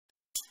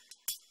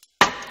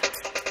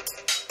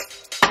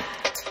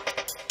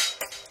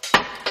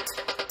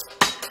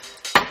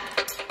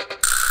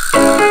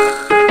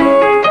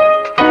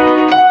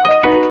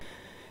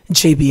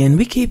JBN,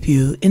 we keep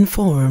you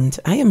informed.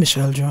 I am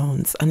Michelle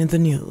Jones, and in the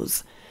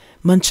news,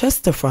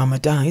 Manchester farmer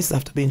dies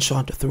after being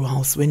shot through a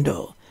house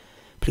window.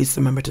 Please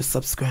remember to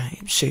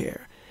subscribe,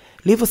 share,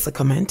 leave us a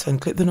comment,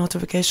 and click the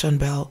notification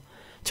bell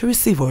to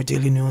receive our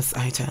daily news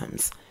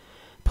items.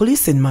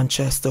 Police in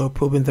Manchester are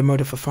probing the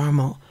murder of a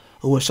farmer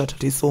who was shot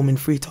at his home in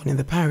Freetown in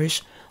the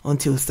parish on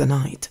Tuesday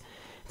night.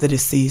 The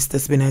deceased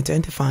has been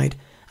identified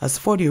as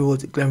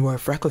 40-year-old Glenroy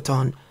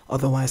Freckleton,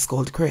 otherwise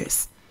called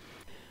Chris.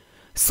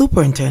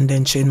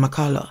 Superintendent Shane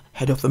McCullough,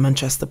 head of the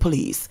Manchester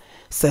Police,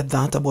 said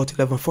that about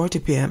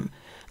 11:40 p.m.,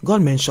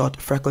 gunmen shot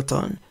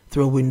Freckleton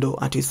through a window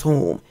at his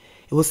home.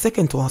 He was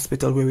taken to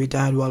hospital where he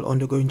died while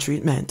undergoing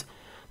treatment.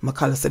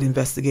 McCullough said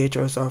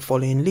investigators are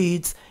following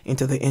leads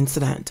into the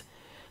incident.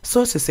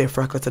 Sources say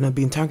Freckleton had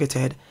been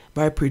targeted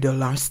by a predator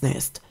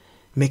larcenist.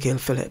 Michael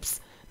Phillips,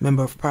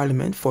 Member of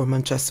Parliament for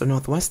Manchester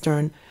North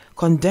Western,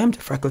 condemned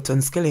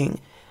Freckleton's killing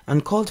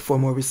and called for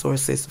more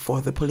resources for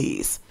the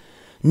police.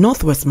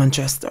 Northwest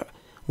Manchester,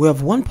 we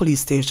have one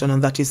police station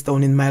and that is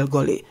down in Mile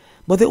Gully,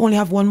 but they only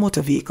have one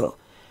motor vehicle.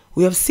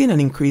 We have seen an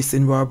increase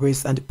in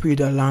robberies and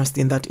predator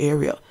larceny in that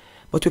area,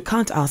 but we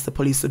can't ask the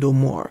police to do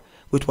more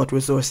with what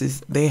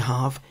resources they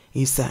have,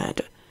 he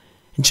said.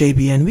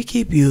 JBN, we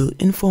keep you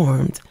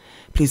informed.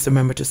 Please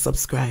remember to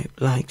subscribe,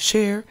 like,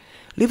 share,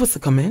 leave us a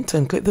comment,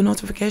 and click the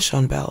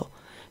notification bell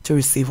to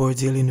receive our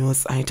daily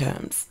news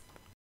items.